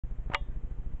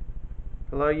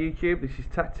Hello YouTube, this is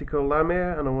Tactical Lamb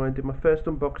here, and I want to do my first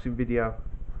unboxing video.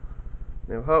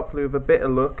 Now hopefully with a bit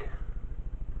of luck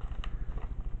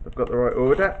I've got the right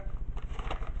order,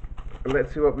 and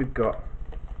let's see what we've got.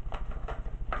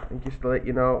 And just to let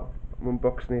you know, I'm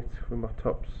unboxing it with my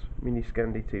Tops Mini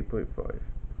Scandi 2.5.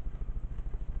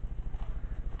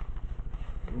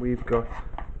 We've got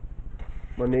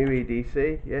my new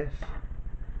EDC, yes,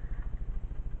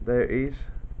 there it is.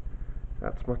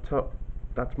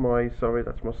 That's my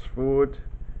svord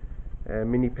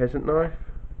mini peasant knife.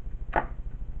 Now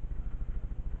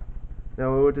I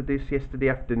ordered this yesterday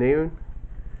afternoon,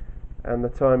 and the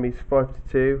time is 5 to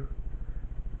 2,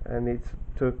 and it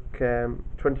took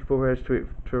 24 hours to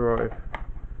arrive.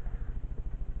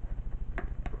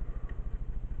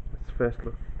 Let's first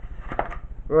look.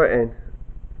 Right in.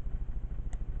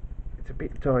 It's a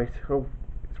bit tight. Oh,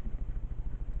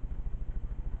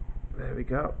 there we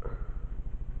go.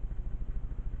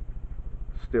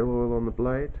 Still oil on the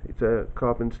blade. It's a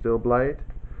carbon steel blade,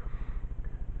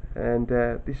 and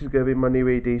this is going to be my new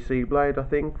EDC blade, I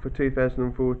think, for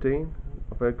 2014.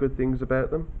 I've heard good things about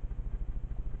them.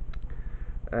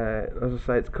 As I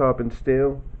say, it's carbon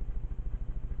steel.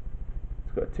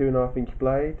 It's got a 2.5 inch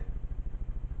blade.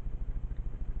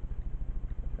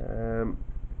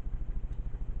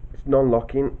 It's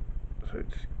non-locking, so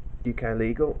it's UK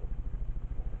legal.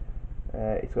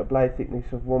 It's got a blade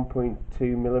thickness of 1.2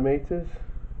 millimeters.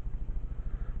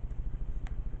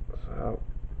 So,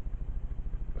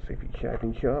 let's see if it's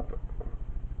shaving sharp.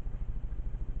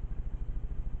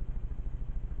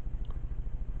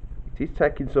 It is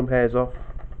taking some hairs off.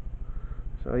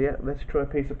 So yeah, let's try a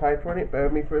piece of paper on it. Bear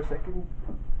with me for a second.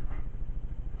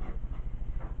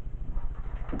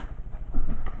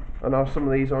 I know some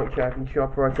of these aren't shaving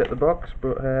sharp right at the box,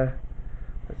 but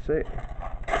let's see.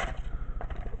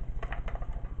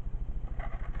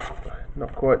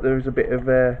 Not quite. There is a bit of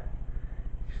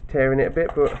just tearing it a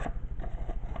bit, but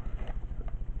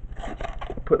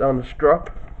I'll put that on the strap.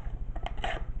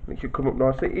 It should come up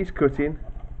nicely. It is cutting.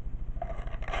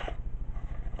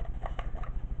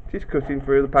 It is cutting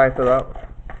through the paper, that.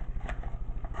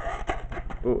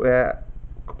 But a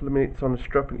couple of minutes on the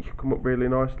strap and it should come up really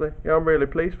nicely. Yeah, I'm really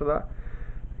pleased for that.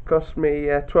 It cost me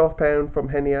 £12 from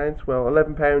Henny Haynes. Well,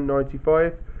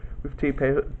 £11.95 with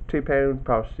 £2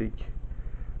 postage.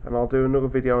 And I'll do another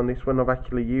video on this when I've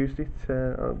actually used it.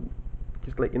 I'll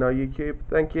just let you know, YouTube.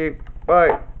 Thank you.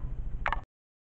 Bye.